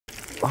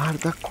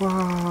Guarda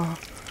qua.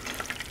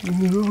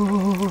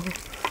 No.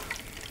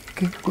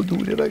 Che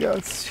goduria,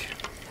 ragazzi.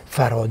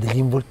 Farò degli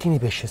involtini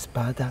pesce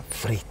spada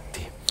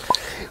fritti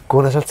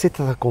con una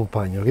salsetta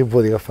d'accompagno, che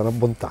vuoi che fa una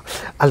bontà.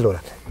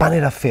 Allora, pane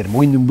raffermo,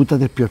 quindi non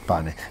buttate più il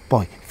pane,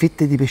 poi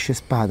fette di pesce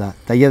spada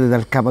tagliate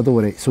dal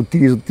cavatore,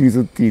 sottili sottili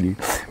sottili,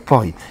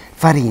 poi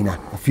farina,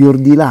 fior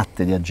di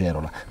latte di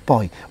Agerola,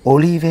 poi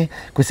olive,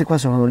 queste qua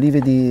sono olive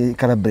di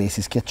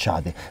calabresi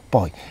schiacciate,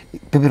 poi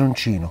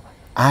peperoncino,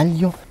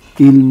 aglio,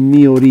 il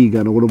mio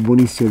origano, quello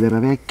buonissimo di terra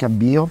vecchia,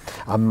 bio,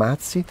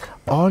 ammazzi,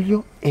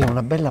 olio e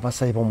una bella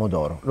pasta di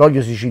pomodoro,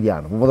 l'olio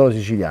siciliano, pomodoro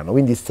siciliano,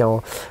 quindi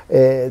stiamo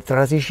tra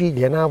la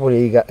Sicilia,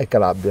 Napoli e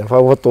Calabria,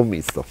 abbiamo fatto un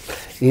misto.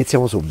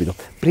 Iniziamo subito.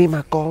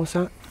 Prima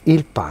cosa,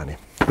 il pane,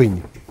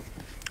 quindi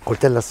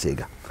coltello a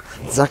sega,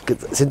 zac,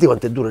 senti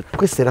quanto è duro,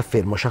 questo era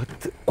fermo, c'ha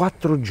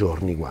 4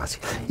 giorni quasi.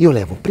 Io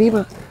levo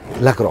prima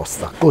la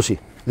crosta, così,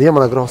 leviamo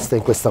la crosta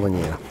in questa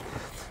maniera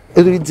e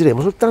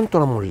utilizzeremo soltanto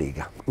la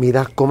mollica. Mi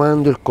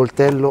raccomando, il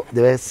coltello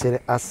deve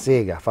essere a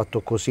sega,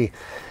 fatto così.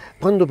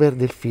 Quando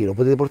perde il filo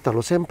potete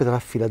portarlo sempre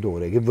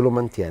dall'affilatore che ve lo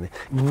mantiene.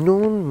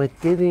 Non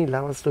mettete in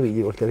lavastoviglie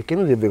i coltelli, perché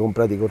noi deve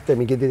comprare i coltelli,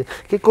 mi chiedete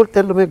che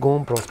coltello mi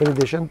compro,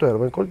 spendete 100 euro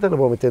per il coltello,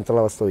 poi lo mettete dentro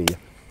la lavastoviglie.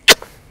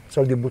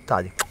 Soldi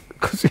buttati.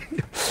 Così.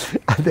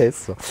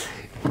 Adesso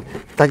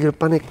taglio il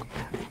pane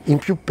in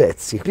più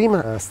pezzi,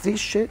 prima a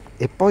strisce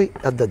e poi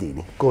a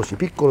dadini, così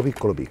piccolo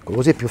piccolo piccolo,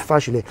 così è più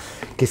facile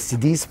che si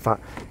disfa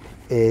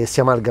e si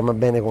amalgama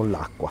bene con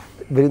l'acqua.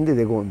 Vi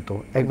rendete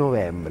conto? È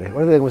novembre,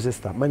 guardate come si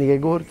sta, maniche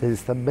corte, si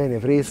sta bene,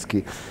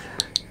 freschi,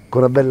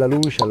 con una bella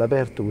luce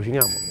all'aperto,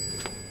 cuciniamo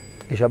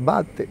i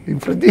ciabatte,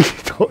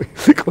 l'infradito,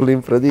 con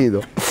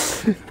l'infradito,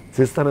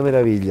 si sta una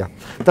meraviglia.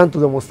 Tanto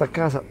dobbiamo stare a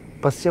casa,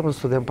 passiamo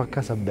questo tempo a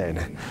casa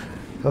bene,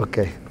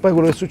 ok? Poi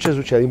quello che succede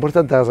succede,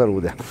 l'importante è la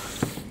salute.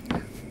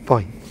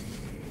 Poi,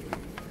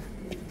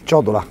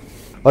 ciotola,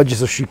 oggi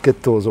sono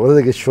scicchettoso,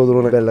 guardate che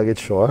ciotolona bella che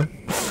ho,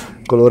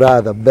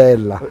 colorata,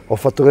 bella. Ho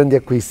fatto grandi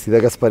acquisti da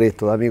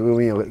Gasparetto, da amico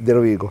mio, De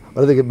Rovico.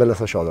 Guardate che bella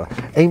sta ciotola.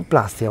 È in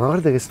plastica, ma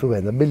guardate che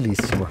stupenda,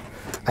 bellissima.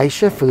 Ai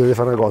chef dovete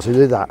fare una cosa, gli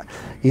dovete dare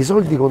i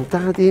soldi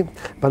contati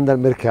per andare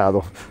al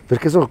mercato,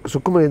 perché sono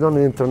come le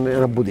donne dentro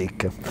una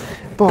boutique.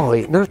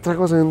 Poi, un'altra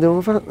cosa che non devono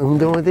fare,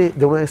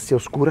 devono essere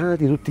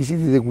oscurati tutti i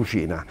siti di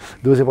cucina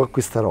dove si può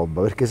acquistare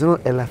roba, perché sennò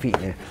è la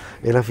fine,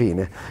 è la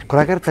fine. Con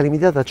la carta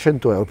limitata a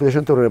 100 euro, più di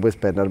 100 euro ne puoi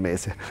spendere al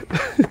mese.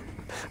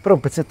 Però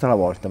un pezzetto alla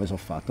volta mi sono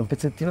fatto, un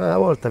pezzettino alla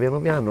volta, piano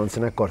piano, non se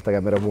ne è accorta che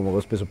a me fumo che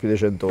ho speso più di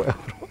 100 euro.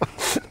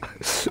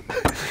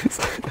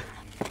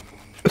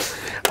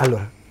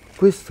 Allora,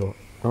 questo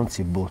non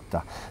si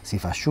butta, si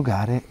fa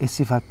asciugare e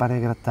si fa il pane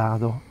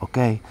grattato,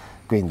 ok?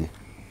 Quindi,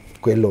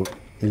 quello,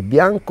 il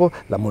bianco,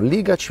 la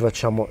mollica, ci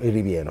facciamo il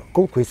ripieno.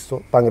 Con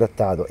questo pan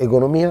grattato,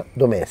 economia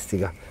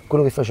domestica,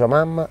 quello che faceva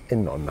mamma e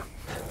nonna.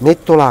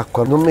 Metto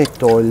l'acqua, non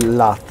metto il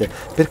latte,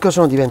 perché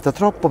sennò diventa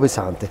troppo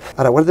pesante.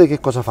 Allora, guardate che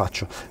cosa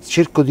faccio.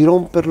 Cerco di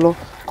romperlo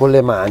con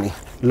le mani,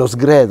 lo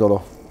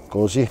sgretolo,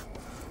 così.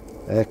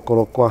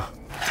 Eccolo qua,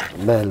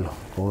 bello,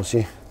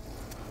 così.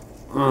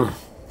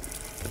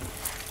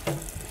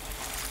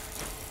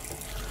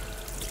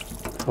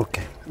 Ok,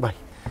 vai.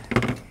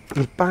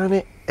 Il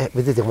pane,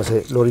 vedete come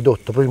se l'ho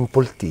ridotto proprio in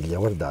poltiglia,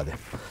 guardate.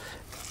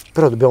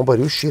 Però dobbiamo poi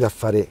riuscire a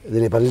fare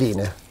delle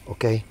palline,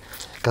 ok?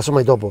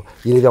 Casomai dopo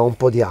gli leviamo un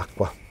po' di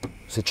acqua,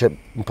 se c'è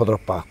un po'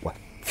 troppa acqua.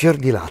 Fior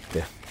di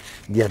latte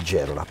di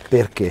Agerola,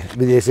 perché?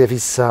 Vedete, si è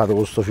fissato con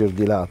questo fior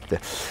di latte.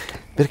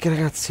 Perché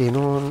ragazzi,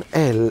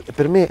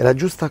 per me è la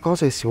giusta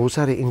cosa che si può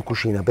usare in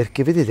cucina,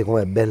 perché vedete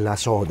com'è bella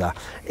soda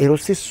e lo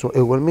stesso è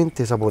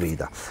ugualmente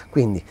saporita.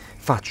 Quindi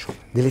faccio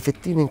delle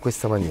fettine in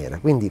questa maniera,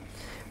 quindi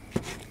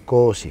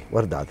così,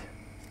 guardate,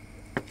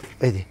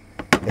 vedi?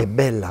 È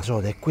bella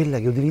soda, è quella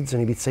che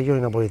utilizzano i pizzaioli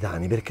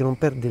napoletani perché non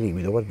perde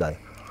liquido,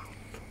 guardate.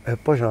 E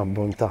poi c'è una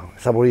bontà,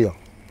 saporita.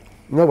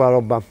 Noi quella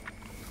roba,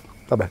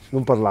 vabbè,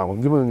 non parlavo,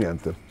 non dico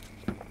niente.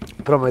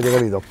 Però mi avete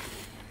capito,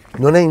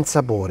 non è in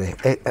sapore,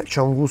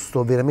 c'ha un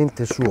gusto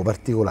veramente suo,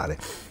 particolare.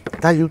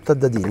 Taglio tutto a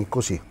dadini,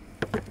 così,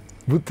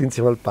 tutti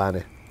insieme al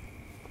pane.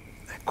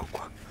 Ecco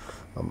qua.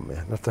 Mamma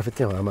mia, un'altra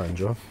fettina me la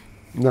mangio,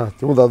 Un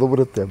attimo, ho dato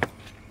pure a tempo.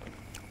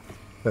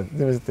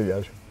 Dimmi se ti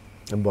piace,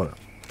 è buona.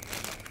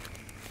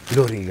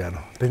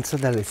 L'origano,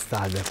 pensate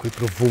all'estate, a quel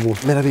profumo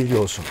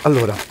meraviglioso.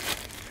 Allora,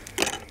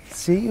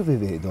 se io vi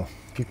vedo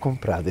che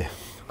comprate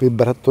quei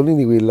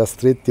barattolini, quelli là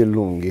stretti e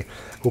lunghi,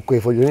 con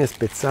quei foglioline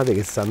spezzate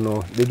che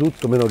sanno di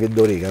tutto meno che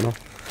d'origano,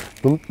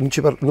 non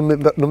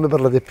mi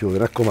parlate più, mi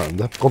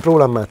raccomando. Compro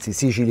un ammazzi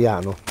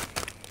siciliano,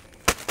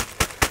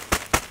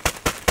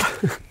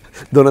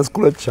 do una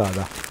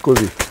sculacciata,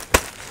 così.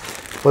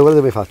 Poi guardate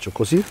come faccio,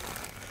 così.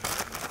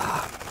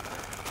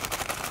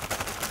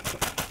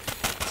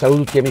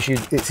 Saluto tutti gli amici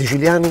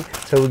siciliani,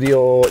 saluto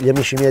io gli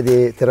amici miei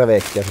di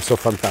Terravecchia, che sono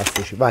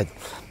fantastici, vai.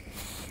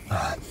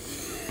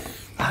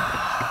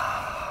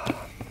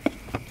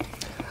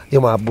 Io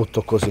me la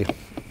butto così,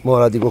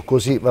 ora la dico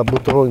così, la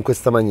butto proprio in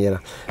questa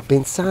maniera.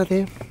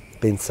 Pensate,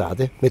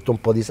 metto un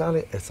po' di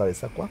sale, e il sale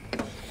sta qua,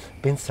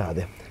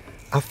 pensate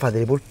a fare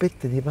delle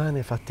polpette di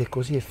pane fatte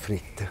così e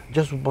fritte,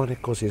 già su buone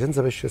così,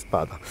 senza pesce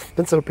spada.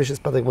 Pensa al pesce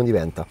spada come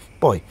diventa.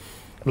 Poi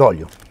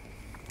l'olio,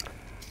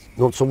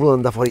 non sono voluto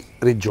andare fuori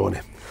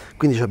regione,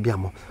 quindi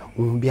abbiamo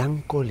un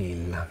bianco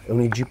lilla, è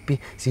un IGP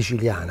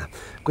siciliana,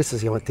 questa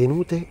si chiama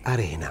tenute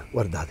arena,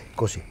 guardate,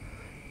 così,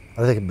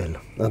 guardate che bello,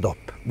 una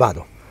top.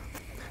 Vado,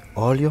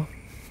 olio,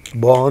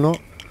 buono,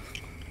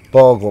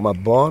 poco ma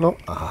buono,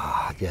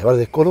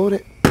 guardate il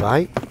colore,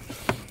 vai,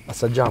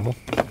 assaggiamo,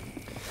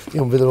 io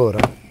non vedo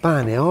l'ora.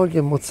 Pane, olio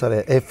e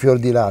mozzarella, e fior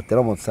di latte,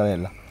 no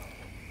mozzarella,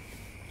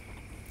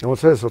 la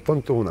mozzarella è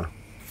soltanto una,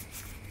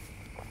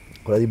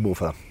 quella di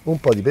bufala, un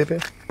po' di pepe,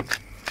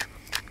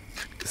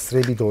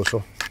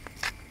 strepitoso,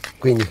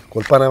 quindi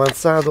col pane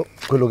avanzato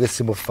quello che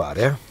si può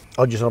fare, eh?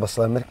 Oggi sono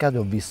passato al mercato e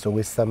ho visto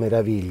questa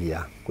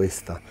meraviglia,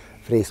 questa,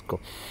 fresco,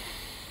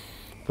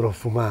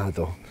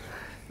 profumato,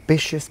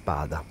 pesce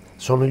spada.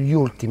 Sono gli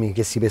ultimi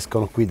che si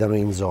pescano qui da noi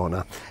in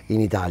zona,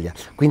 in Italia,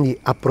 quindi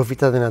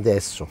approfittatene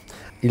adesso.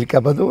 Il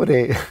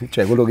cavatore,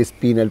 cioè quello che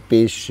spina il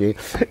pesce,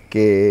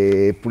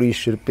 che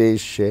pulisce il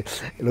pesce,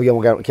 lo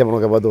chiamano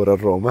cavatore a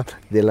Roma,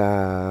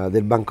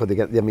 del Banco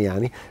dei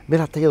Damiani, me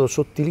l'ha tagliato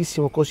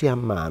sottilissimo così a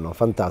mano,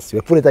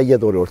 fantastico, è pure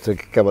tagliatore oltre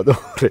che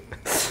cavatore.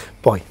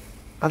 Poi,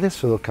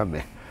 adesso tocca a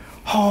me.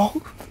 Oh,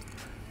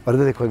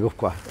 guardate qua che ho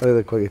qua,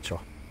 guardate qua che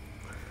ho.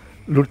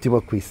 L'ultimo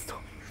acquisto.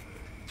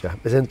 Cioè,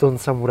 mi sento un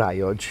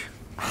samurai oggi.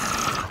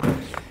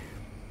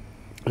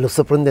 Lo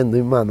sto prendendo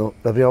in mano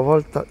la prima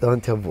volta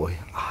davanti a voi.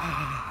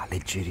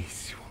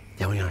 Leggerissimo.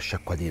 Diamogli una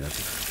sciacquatina.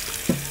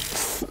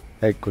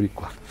 Eccoli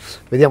qua.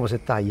 Vediamo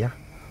se taglia.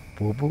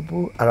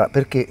 Allora,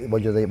 perché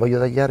voglio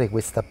tagliare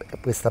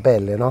questa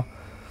pelle, no?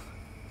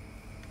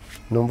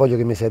 Non voglio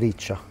che mi si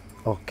arriccia.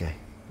 Ok.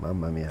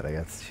 Mamma mia,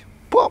 ragazzi.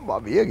 Mamma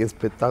mia, che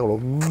spettacolo.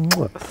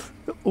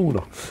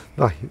 Uno.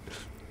 Vai.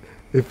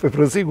 E poi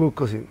proseguo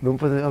così, non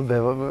vabbè.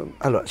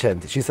 Allora,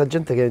 senti, ci sta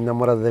gente che è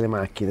innamorata delle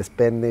macchine,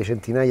 spende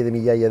centinaia di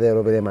migliaia di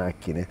euro per le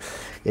macchine,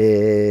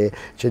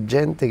 c'è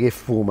gente che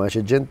fuma,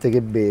 c'è gente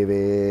che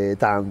beve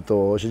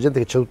tanto, c'è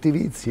gente che ha tutti i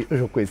vizi,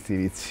 io ho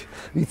questi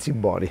vizi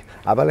buoni,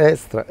 la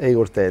palestra e i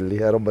coltelli,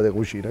 la roba da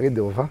cucina, che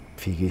devo fare?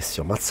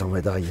 Fighissimo, mazza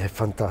come taglia, è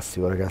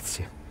fantastico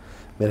ragazzi,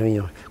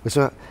 meraviglioso.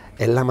 Questo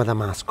è lama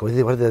damasco,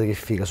 vedete, guardate che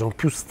figa, sono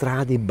più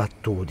strati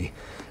battuti,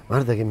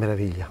 guarda che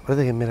meraviglia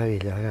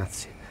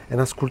ragazzi. È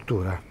una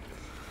scultura,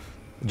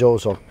 già lo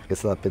so che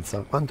state a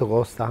pensare, quanto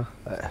costa?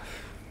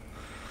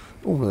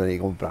 Uno devi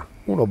comprare,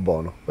 uno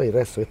buono, poi il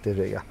resto che te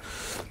frega.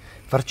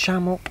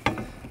 Facciamo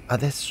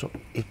adesso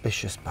il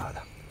pesce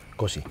spada,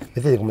 così,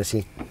 vedete come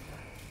si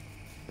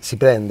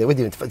prende,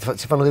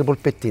 si fanno delle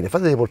polpettine,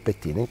 fate delle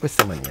polpettine in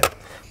questa maniera,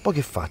 poi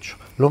che faccio?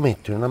 Lo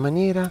metto in una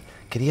maniera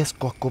che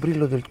riesco a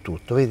coprirlo del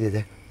tutto,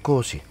 vedete?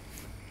 Così,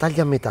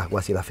 taglia a metà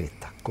quasi la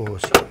fetta,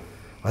 così,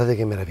 guardate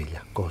che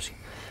meraviglia, così.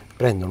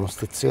 Prendo uno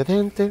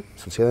stuzzicadente,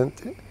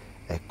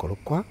 eccolo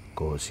qua,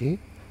 così,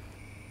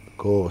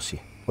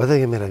 guardate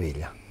che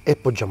meraviglia, e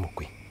poggiamo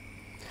qui.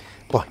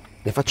 Poi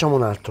ne facciamo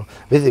un altro,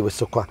 vedete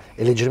questo qua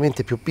è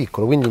leggermente più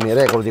piccolo, quindi mi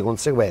regolo di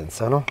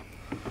conseguenza, no?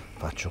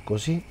 Faccio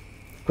così,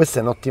 questa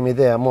è un'ottima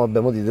idea,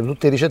 abbiamo detto,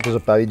 tutte le ricette sono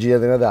per la vigilia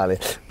di Natale,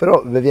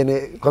 però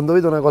quando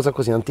vedo una cosa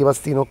così, un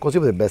antipastino così,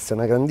 potrebbe essere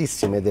una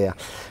grandissima idea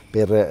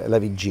per la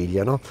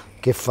vigilia, no?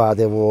 Che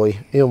fate voi?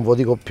 Io non ve lo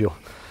dico più,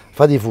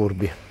 fate i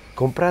furbi.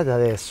 Comprate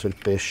adesso il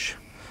pesce,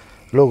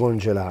 lo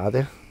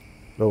congelate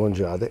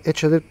e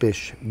c'è del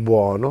pesce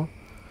buono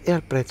e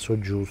al prezzo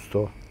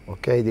giusto,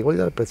 ok? Di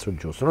qualità al prezzo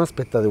giusto, non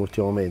aspettate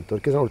l'ultimo momento,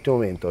 perché se no l'ultimo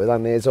momento vi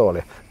danno le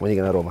sole, come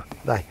dicono a Roma,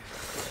 dai.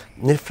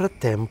 Nel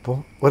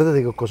frattempo,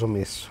 guardate che cosa ho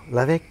messo,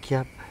 la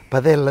vecchia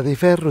padella di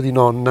ferro di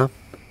nonna,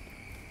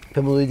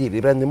 per modo di dire,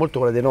 riprende molto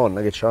quella di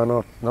nonna, che c'era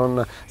una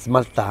nonna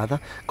smaltata,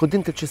 con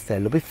dentro il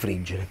cestello per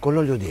friggere, con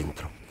l'olio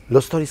dentro. Lo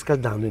sto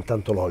riscaldando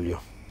intanto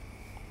l'olio.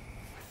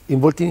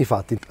 Involtini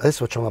fatti,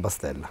 adesso facciamo la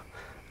pastella,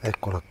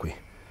 eccola qui.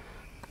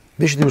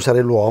 Invece di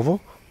usare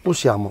l'uovo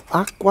usiamo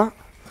acqua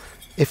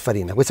e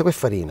farina, questa qua è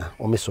farina,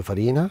 ho messo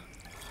farina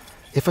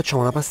e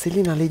facciamo una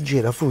pastellina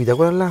leggera, fluida,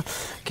 quella là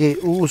che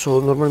uso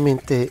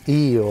normalmente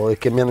io e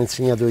che mi hanno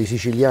insegnato i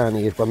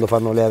siciliani, che quando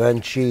fanno le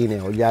arancine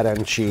o gli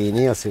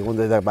arancini, a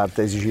seconda della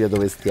parte di Sicilia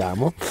dove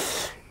stiamo,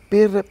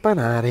 per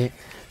panare,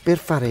 per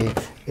fare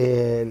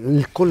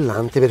il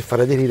collante, per far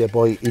aderire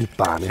poi il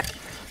pane.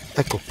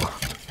 Ecco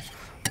qua.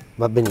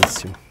 Va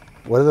benissimo,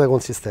 guardate la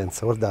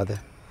consistenza, guardate,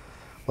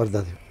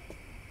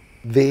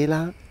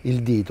 vela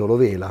il dito, lo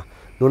vela,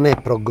 non è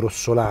però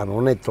grossolano,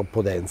 non è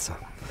troppo densa.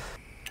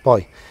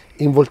 Poi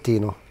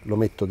involtino lo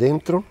metto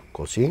dentro,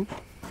 così,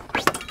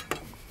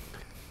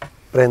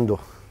 prendo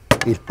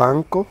il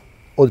panco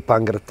o il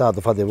pan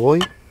grattato, fate voi,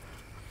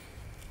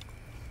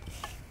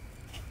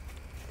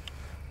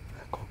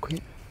 ecco qui,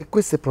 e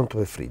questo è pronto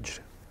per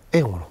friggere,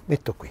 e uno,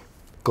 metto qui,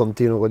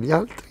 continuo con gli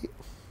altri,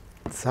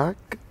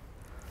 zac,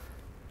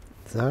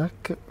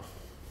 zac,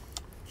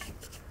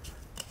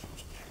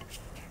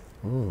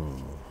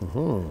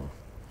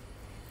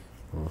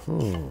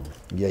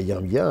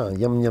 yam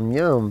yam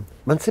yam.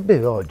 Ma non si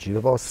beve oggi,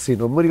 sì,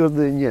 non mi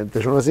ricordo di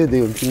niente, c'è una sete che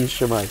non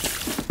finisce mai.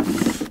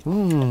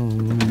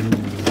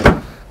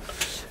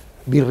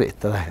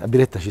 birretta, dai, la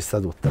birretta ci sta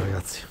tutta,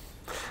 ragazzi.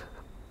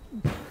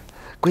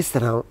 Questa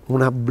era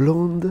una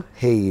blonde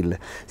ale,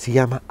 si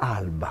chiama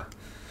Alba,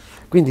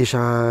 quindi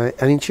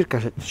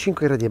all'incirca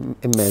 5 gradi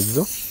e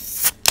mezzo,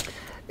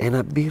 è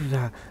una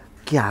birra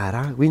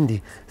chiara,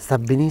 quindi sta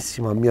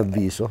benissimo a mio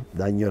avviso,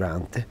 da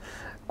ignorante,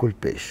 col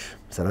pesce.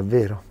 Sarà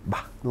vero?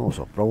 Bah, non lo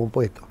so, provo un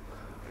pochetto.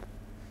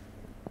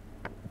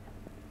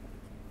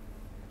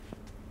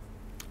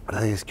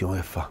 Guardate che schiuma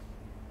che fa,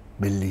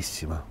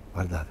 bellissima,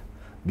 guardate,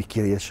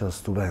 bicchiere di acciaio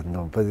stupendo,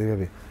 non potete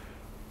capire.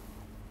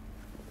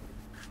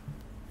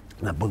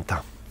 Una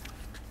bontà.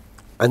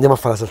 Andiamo a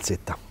fare la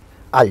salsetta.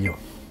 Aglio,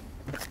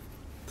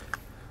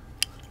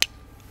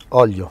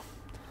 olio,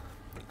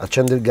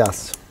 accendo il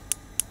gas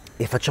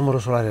e facciamo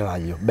rosolare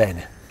l'aglio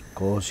bene,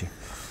 così.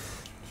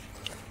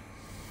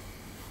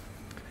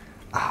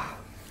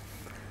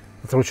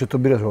 L'altro concetto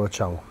birra ce lo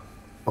facciamo.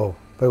 Oh,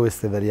 poi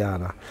questa è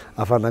veriana,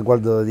 la fanno a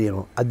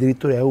guardatino,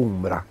 addirittura è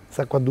umbra,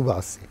 sa qua due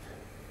passi.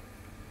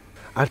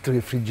 Altro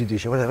che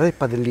friggitrice, guardate, che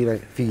padellina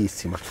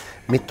fighissima.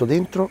 Metto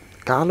dentro,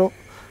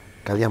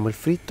 caliamo il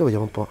fritto,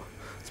 vediamo un po'.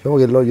 Speriamo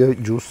che l'olio è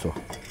giusto.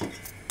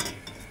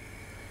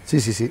 Sì,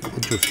 è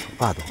giusto.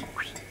 Vado.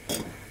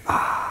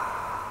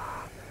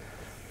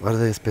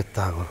 Guardate che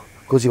spettacolo.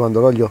 Così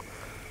quando l'olio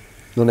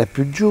non è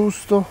più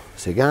giusto,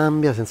 si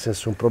cambia senza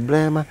nessun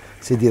problema,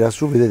 si tira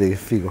su, vedete che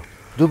figo.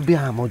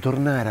 Dobbiamo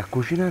tornare a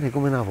cucinare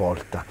come una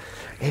volta.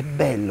 È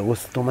bello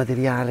questo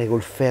materiale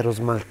col ferro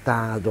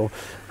smaltato,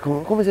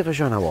 come si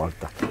faceva una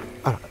volta.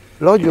 Allora,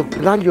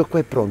 l'aglio qua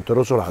è pronto, è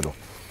rosolato.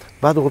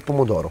 Vado col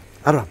pomodoro.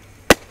 Allora,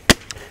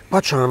 qua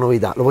c'è una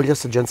novità, lo voglio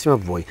assaggiare insieme a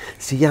voi.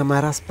 Si chiama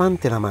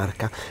raspante la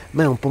marca,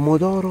 ma è un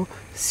pomodoro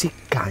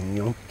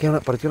siccagno, che è una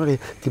particolare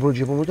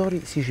tipologia di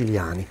pomodori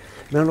siciliani.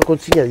 Me l'hanno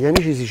consigliato gli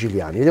amici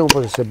siciliani, vediamo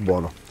un po' se è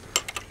buono.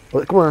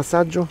 Come un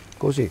assaggio?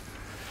 Così,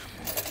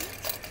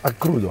 a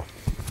crudo.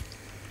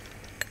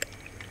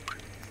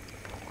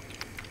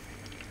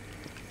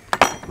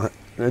 Ma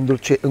è un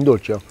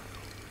dolce.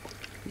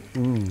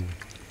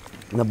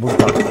 Una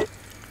bontà.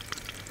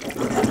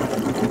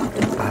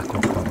 Ecco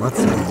qua,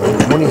 mazza,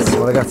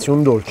 buonissimo ragazzi,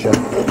 un dolce.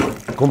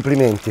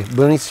 Complimenti,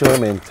 buonissimo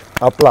veramente.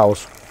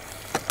 Applauso.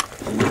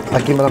 A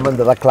chi me l'ha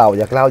mandata? A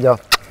Claudia. Claudia,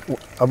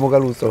 a bocca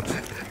al lusso.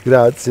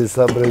 Grazie,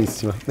 sta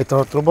bravissima.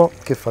 Mettiamo un altro po',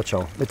 che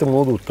facciamo?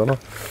 Mettiamo tutto, no?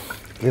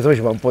 Che se no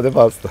ci fa un po' di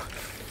pasta.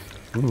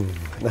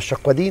 Una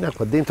sciacquatina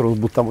qua dentro, non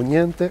buttiamo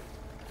niente.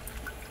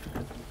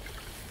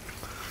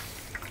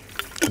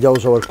 Già lo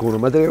so qualcuno,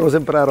 ma tenevo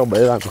sempre la roba,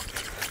 le danno.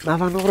 Ma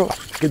fanno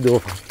proprio, che devo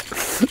fare?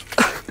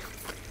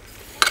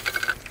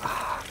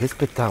 Che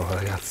spettacolo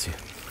ragazzi,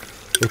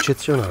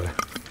 eccezionale.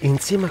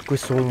 Insieme a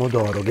questo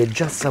pomodoro che è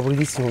già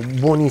saporitissimo,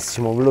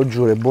 buonissimo, ve lo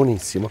giuro, è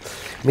buonissimo,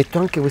 metto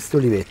anche queste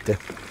olivette.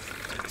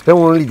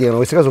 Speriamo non litigano,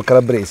 queste qua sono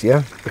calabresi,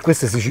 e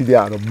questo è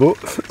siciliano, boh,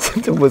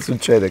 sentiamo come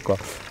succede qua.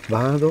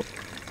 Vado,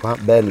 qua,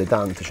 belle,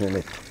 tante ce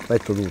ne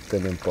metto tutte,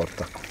 non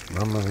importa.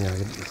 Mamma mia,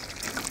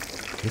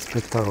 che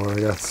spettacolo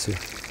ragazzi.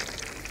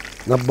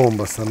 Una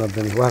bomba stanno a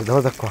venire,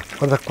 guarda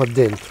qua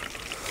dentro.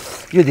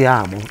 Io ti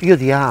amo.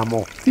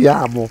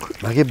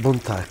 Ma che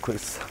bontà è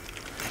questa.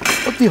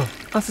 Oddio,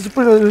 si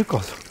può vedere il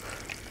coso.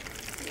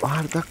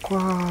 Guarda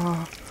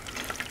qua.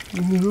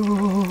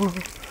 No.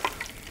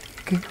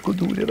 Che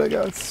goduria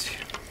ragazzi.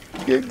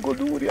 Che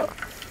goduria.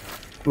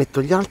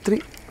 Metto gli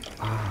altri.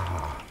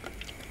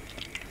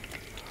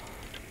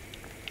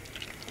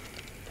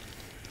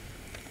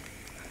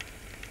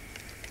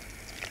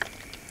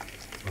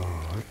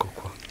 Ecco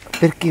qua.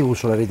 Perché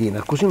uso la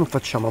retina? Così non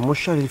facciamo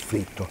ammosciare il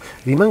fritto,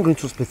 rimango in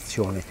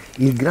sospensione,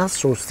 il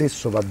grasso lo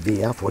stesso va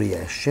via,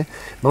 fuoriesce,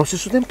 ma allo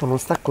stesso tempo non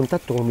sta a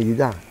contatto con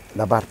l'umidità,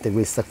 la parte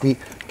questa qui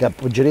che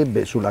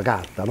appoggerebbe sulla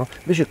carta, no?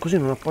 Invece così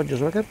non appoggia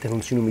sulla carta e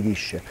non si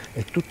inumidisce,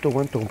 è tutto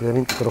quanto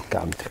completamente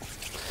croccante.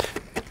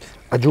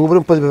 Aggiungo pure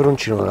un po' di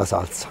peperoncino nella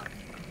salsa,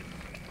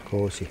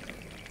 così.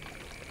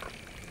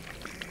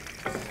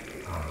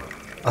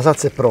 La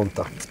salsa è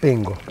pronta,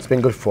 spengo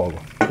il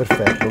fuoco,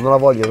 perfetto, non la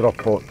voglio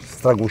troppo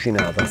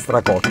stracucinata,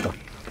 stracotta.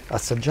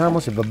 Assaggiamo,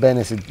 se va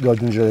bene, se devo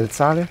aggiungere del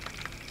sale.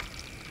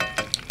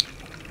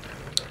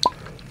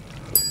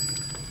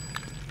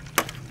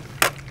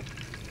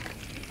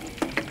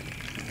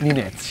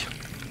 L'inezio.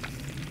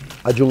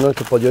 Aggiungo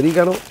anche un po' di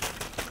origano.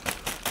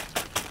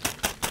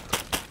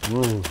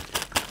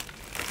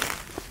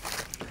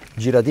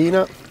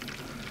 Giratina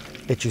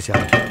e ci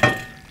siamo.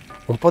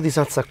 Un po' di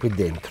salsa qui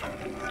dentro,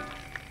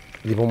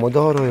 di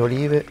pomodoro e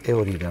olive e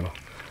origano.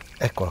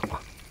 Eccola qua,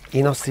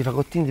 i nostri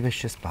fagottini di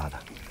pesce spada.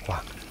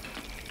 Qua,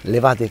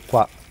 levate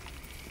qua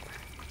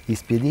gli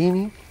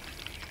spiedini,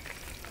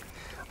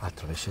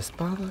 altro pesce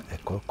spada,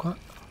 eccolo qua.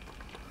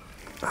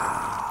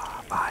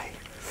 Vai,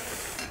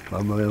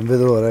 mamma mia, non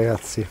vedo l'ora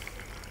ragazzi.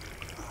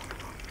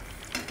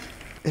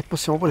 E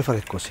possiamo pure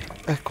fare così,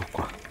 ecco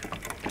qua,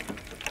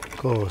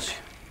 così,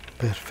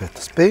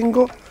 perfetto.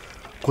 Spengo,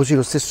 così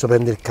lo stesso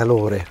prende il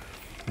calore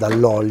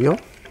dall'olio,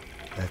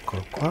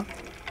 eccolo qua,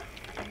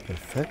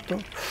 perfetto.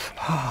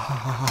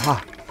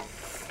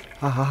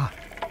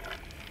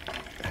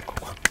 Ecco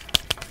qua.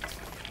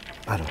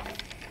 Allora,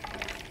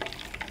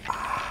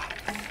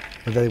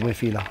 Guardate come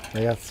fila,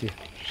 ragazzi.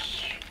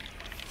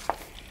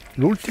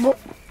 L'ultimo,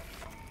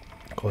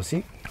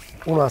 così,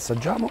 uno lo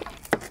assaggiamo.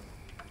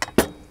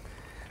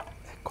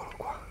 Eccolo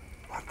qua,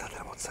 guardate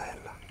la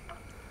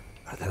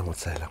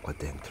mozzarella qua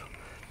dentro.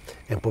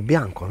 È un po'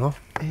 bianco, no?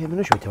 E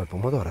noi ci mettiamo il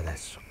pomodoro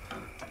adesso,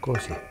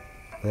 così,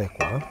 guardate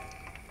qua.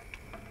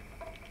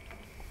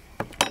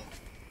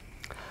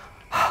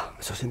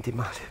 Mi sto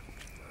sentendo male.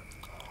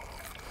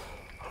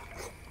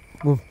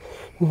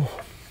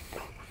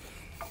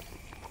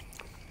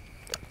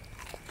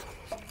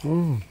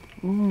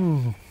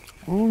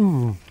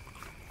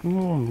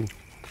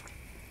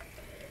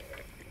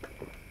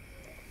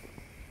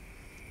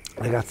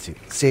 Ragazzi,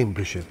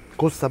 semplice,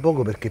 costa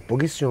poco perché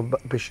pochissimo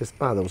pesce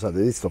spada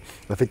usate, visto?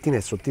 La fettina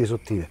è sottile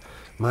sottile,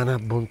 ma una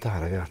bontà,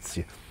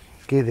 ragazzi.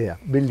 Che idea,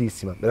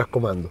 bellissima, mi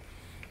raccomando.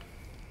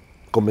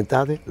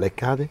 Commentate,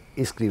 likeate,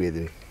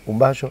 iscrivetevi. Un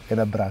bacio e un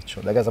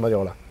abbraccio da Casa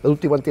Mariola, da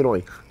tutti quanti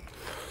noi.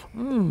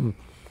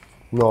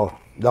 No,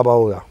 da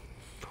paura.